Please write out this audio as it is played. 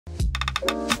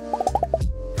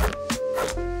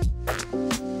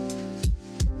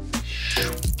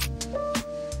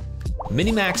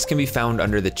Minimax can be found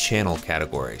under the channel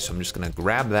category, so I'm just gonna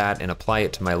grab that and apply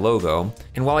it to my logo.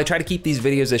 And while I try to keep these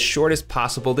videos as short as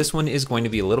possible, this one is going to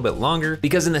be a little bit longer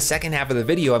because in the second half of the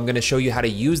video, I'm gonna show you how to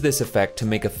use this effect to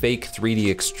make a fake 3D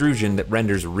extrusion that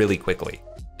renders really quickly.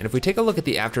 And if we take a look at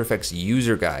the After Effects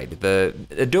user guide, the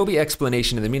Adobe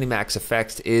explanation of the Minimax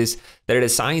effect is that it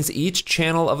assigns each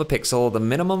channel of a pixel the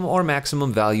minimum or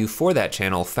maximum value for that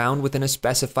channel found within a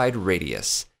specified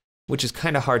radius, which is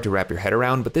kind of hard to wrap your head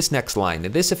around, but this next line,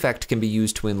 this effect can be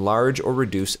used to enlarge or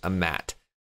reduce a matte.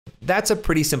 That's a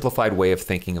pretty simplified way of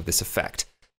thinking of this effect.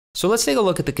 So let's take a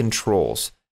look at the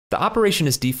controls. The operation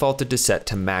is defaulted to set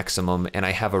to maximum, and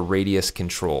I have a radius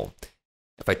control.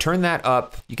 If I turn that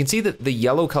up, you can see that the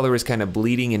yellow color is kind of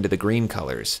bleeding into the green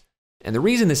colors. And the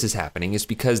reason this is happening is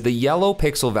because the yellow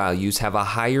pixel values have a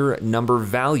higher number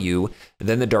value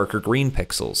than the darker green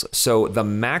pixels. So the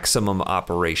maximum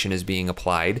operation is being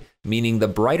applied, meaning the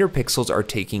brighter pixels are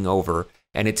taking over,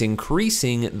 and it's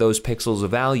increasing those pixels'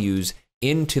 values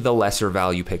into the lesser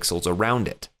value pixels around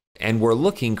it. And we're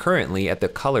looking currently at the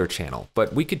color channel,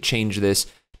 but we could change this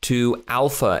to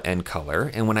alpha and color.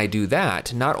 And when I do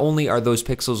that, not only are those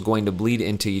pixels going to bleed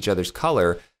into each other's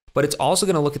color, but it's also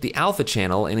going to look at the alpha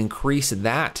channel and increase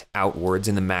that outwards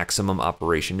in the maximum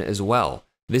operation as well.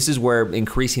 This is where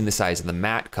increasing the size of the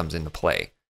matte comes into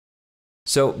play.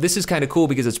 So this is kind of cool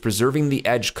because it's preserving the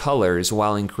edge colors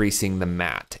while increasing the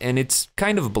matte, and it's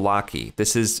kind of blocky.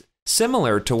 This is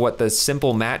similar to what the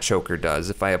simple matte choker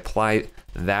does. If I apply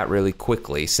that really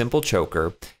quickly, simple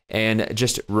choker, and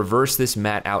just reverse this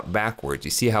matte out backwards,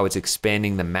 you see how it's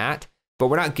expanding the matte? But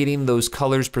we're not getting those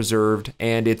colors preserved,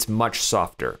 and it's much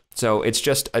softer. So it's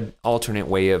just an alternate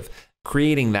way of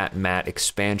creating that matte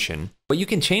expansion. But you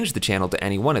can change the channel to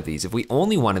any one of these. If we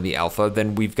only wanted the alpha,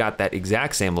 then we've got that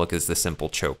exact same look as the simple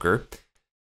choker.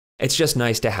 It's just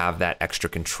nice to have that extra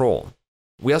control.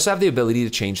 We also have the ability to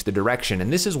change the direction,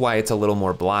 and this is why it's a little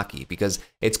more blocky, because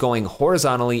it's going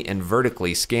horizontally and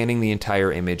vertically, scanning the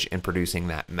entire image and producing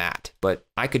that matte. But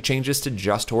I could change this to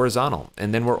just horizontal,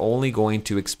 and then we're only going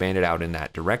to expand it out in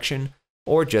that direction,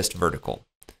 or just vertical.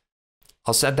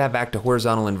 I'll set that back to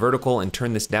horizontal and vertical and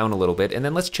turn this down a little bit, and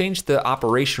then let's change the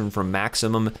operation from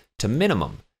maximum to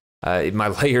minimum. My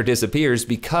layer disappears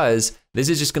because this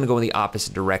is just going to go in the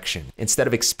opposite direction. Instead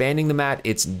of expanding the matte,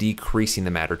 it's decreasing the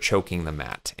matte or choking the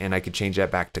matte. And I could change that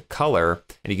back to color,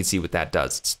 and you can see what that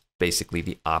does. It's basically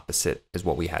the opposite as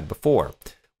what we had before.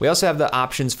 We also have the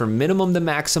options for minimum to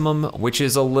maximum, which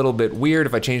is a little bit weird.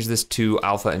 If I change this to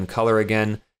alpha and color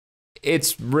again,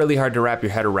 it's really hard to wrap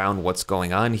your head around what's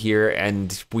going on here.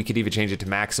 And we could even change it to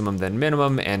maximum then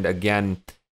minimum. And again,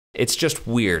 it's just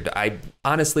weird. I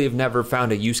honestly have never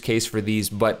found a use case for these,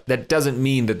 but that doesn't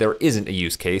mean that there isn't a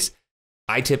use case.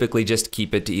 I typically just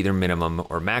keep it to either minimum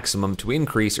or maximum to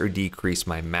increase or decrease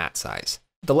my matte size.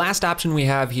 The last option we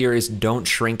have here is don't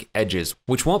shrink edges,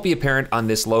 which won't be apparent on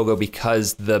this logo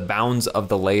because the bounds of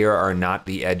the layer are not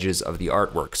the edges of the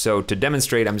artwork. So to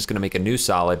demonstrate, I'm just gonna make a new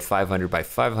solid, 500 by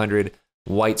 500,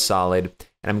 white solid,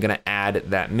 and I'm gonna add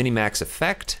that Minimax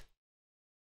effect,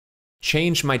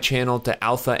 change my channel to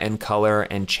alpha and color,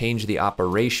 and change the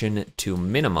operation to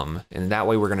minimum. And that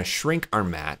way we're gonna shrink our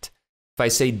matte. If I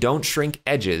say don't shrink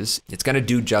edges, it's gonna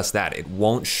do just that. It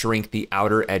won't shrink the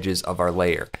outer edges of our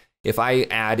layer. If I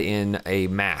add in a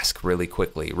mask really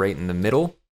quickly, right in the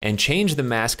middle, and change the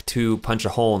mask to punch a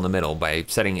hole in the middle by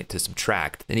setting it to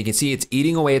subtract, then you can see it's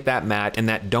eating away at that matte, and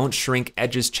that don't shrink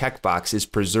edges checkbox is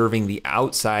preserving the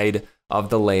outside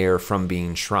of the layer from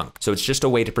being shrunk. So it's just a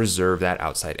way to preserve that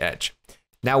outside edge.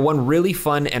 Now, one really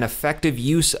fun and effective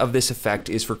use of this effect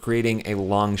is for creating a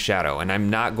long shadow, and I'm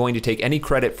not going to take any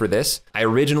credit for this. I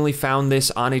originally found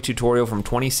this on a tutorial from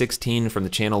 2016 from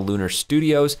the channel Lunar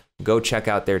Studios. Go check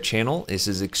out their channel. This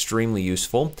is extremely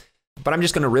useful, but I'm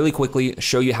just gonna really quickly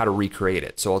show you how to recreate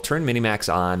it. So I'll turn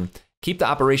Minimax on, keep the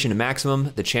operation to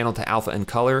maximum, the channel to alpha and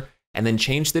color, and then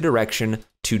change the direction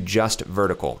to just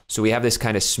vertical. So we have this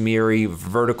kind of smeary,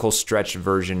 vertical stretched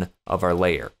version of our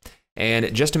layer.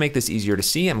 And just to make this easier to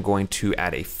see, I'm going to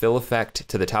add a fill effect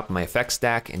to the top of my effect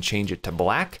stack and change it to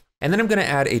black. And then I'm gonna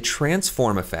add a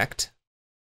transform effect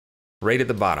right at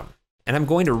the bottom. And I'm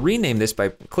going to rename this by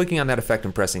clicking on that effect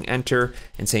and pressing enter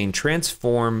and saying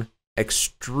transform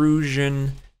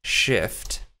extrusion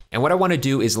shift. And what I wanna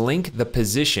do is link the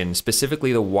position,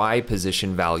 specifically the Y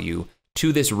position value,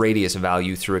 to this radius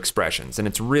value through expressions. And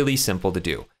it's really simple to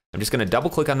do. I'm just gonna double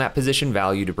click on that position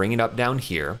value to bring it up down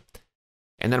here.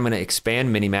 And then I'm gonna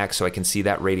expand Minimax so I can see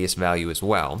that radius value as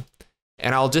well.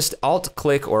 And I'll just Alt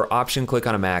click or Option click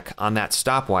on a Mac on that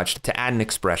stopwatch to add an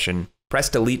expression, press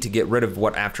Delete to get rid of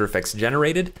what After Effects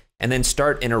generated, and then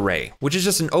start an array, which is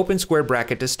just an open square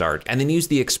bracket to start, and then use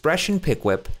the expression pick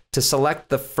whip to select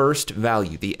the first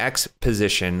value, the X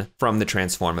position from the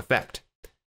transform effect.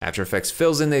 After Effects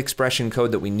fills in the expression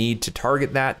code that we need to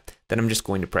target that. Then I'm just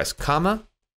going to press comma,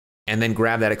 and then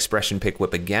grab that expression pick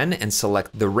whip again and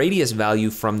select the radius value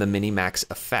from the Minimax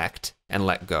effect and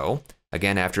let go.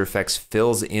 Again, After Effects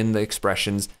fills in the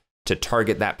expressions to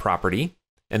target that property,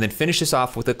 and then finish this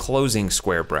off with a closing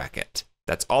square bracket.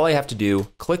 That's all I have to do,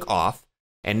 click off,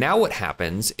 and now what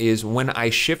happens is when I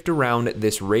shift around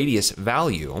this radius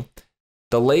value,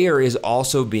 the layer is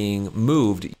also being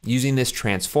moved using this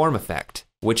transform effect,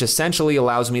 which essentially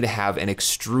allows me to have an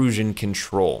extrusion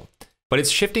control. But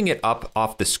it's shifting it up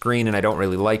off the screen and I don't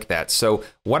really like that. So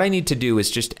what I need to do is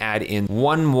just add in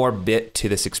one more bit to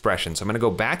this expression. So I'm gonna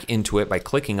go back into it by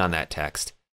clicking on that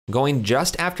text, going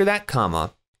just after that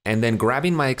comma, and then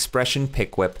grabbing my expression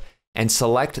pick whip and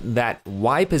select that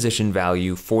Y position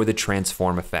value for the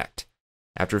transform effect.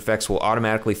 After Effects will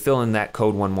automatically fill in that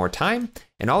code one more time,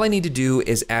 and all I need to do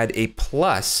is add a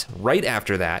plus right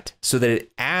after that so that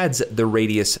it adds the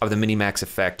radius of the Minimax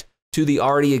effect to the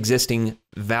already existing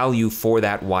value for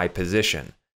that Y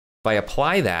position. If I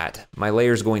apply that, my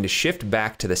layer is going to shift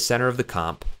back to the center of the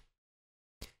comp,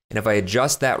 and if I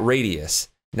adjust that radius,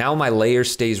 now my layer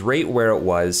stays right where it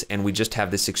was, and we just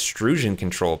have this extrusion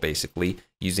control basically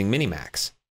using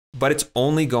Minimax. But it's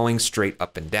only going straight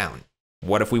up and down.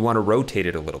 What if we want to rotate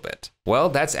it a little bit? Well,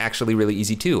 that's actually really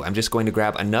easy too. I'm just going to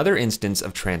grab another instance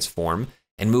of transform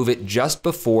and move it just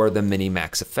before the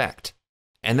Minimax effect.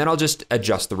 And then I'll just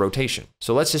adjust the rotation.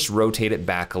 So let's just rotate it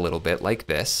back a little bit like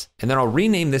this. And then I'll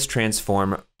rename this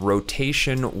transform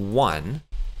rotation 1,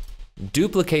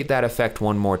 duplicate that effect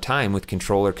one more time with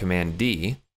Control or Command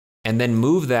D, and then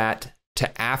move that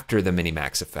to after the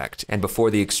Minimax effect and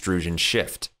before the extrusion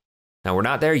shift. Now we're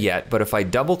not there yet, but if I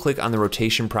double click on the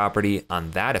rotation property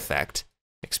on that effect,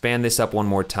 expand this up one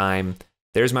more time,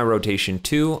 there's my rotation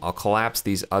 2. I'll collapse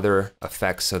these other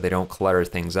effects so they don't clutter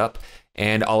things up,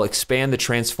 and I'll expand the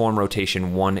transform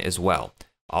rotation 1 as well.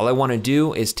 All I want to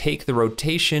do is take the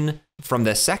rotation from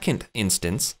the second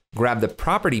instance, grab the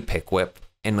property pick whip,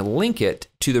 and link it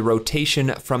to the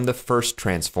rotation from the first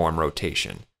transform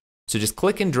rotation. So just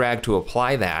click and drag to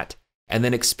apply that, and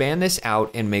then expand this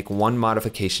out and make one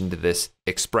modification to this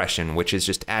expression, which is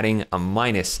just adding a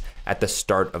minus at the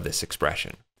start of this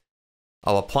expression.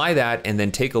 I'll apply that and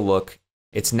then take a look.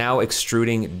 It's now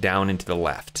extruding down into the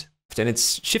left, and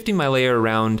it's shifting my layer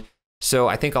around. So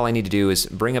I think all I need to do is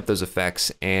bring up those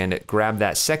effects and grab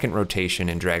that second rotation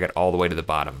and drag it all the way to the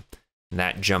bottom. And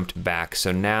that jumped back.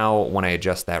 So now when I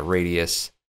adjust that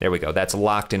radius, there we go, that's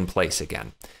locked in place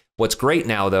again. What's great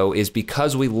now though is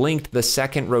because we linked the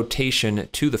second rotation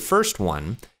to the first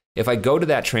one, if I go to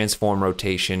that transform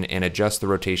rotation and adjust the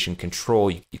rotation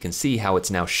control, you can see how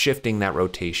it's now shifting that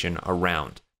rotation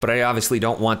around. But I obviously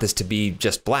don't want this to be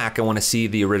just black. I want to see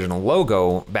the original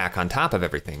logo back on top of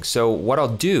everything. So what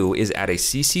I'll do is add a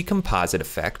CC composite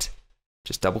effect.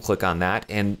 Just double click on that.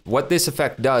 And what this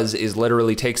effect does is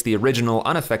literally takes the original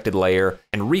unaffected layer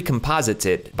and recomposites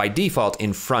it by default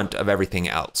in front of everything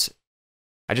else.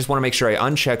 I just want to make sure I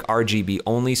uncheck RGB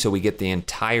only so we get the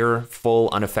entire full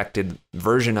unaffected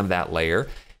version of that layer.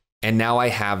 And now I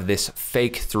have this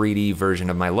fake 3D version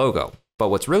of my logo. But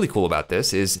what's really cool about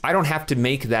this is I don't have to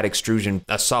make that extrusion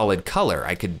a solid color.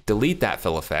 I could delete that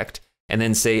fill effect and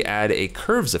then say add a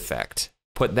curves effect,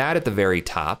 put that at the very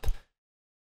top,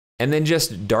 and then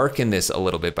just darken this a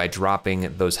little bit by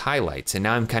dropping those highlights. And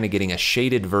now I'm kind of getting a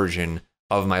shaded version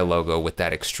of my logo with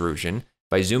that extrusion.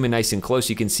 If I zoom in nice and close,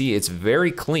 you can see it's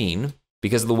very clean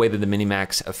because of the way that the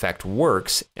Minimax effect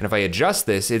works. And if I adjust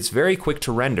this, it's very quick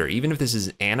to render. Even if this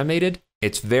is animated,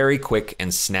 it's very quick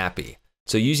and snappy.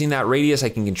 So using that radius, I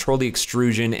can control the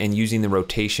extrusion, and using the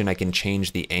rotation, I can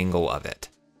change the angle of it.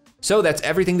 So that's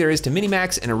everything there is to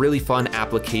Minimax and a really fun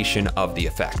application of the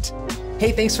effect.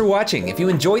 Hey, thanks for watching. If you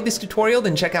enjoyed this tutorial,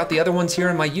 then check out the other ones here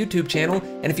on my YouTube channel.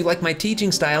 And if you like my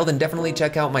teaching style, then definitely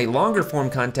check out my longer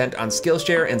form content on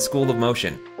Skillshare and School of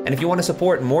Motion. And if you want to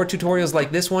support more tutorials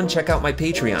like this one, check out my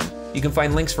Patreon. You can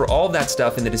find links for all of that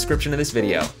stuff in the description of this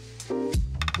video.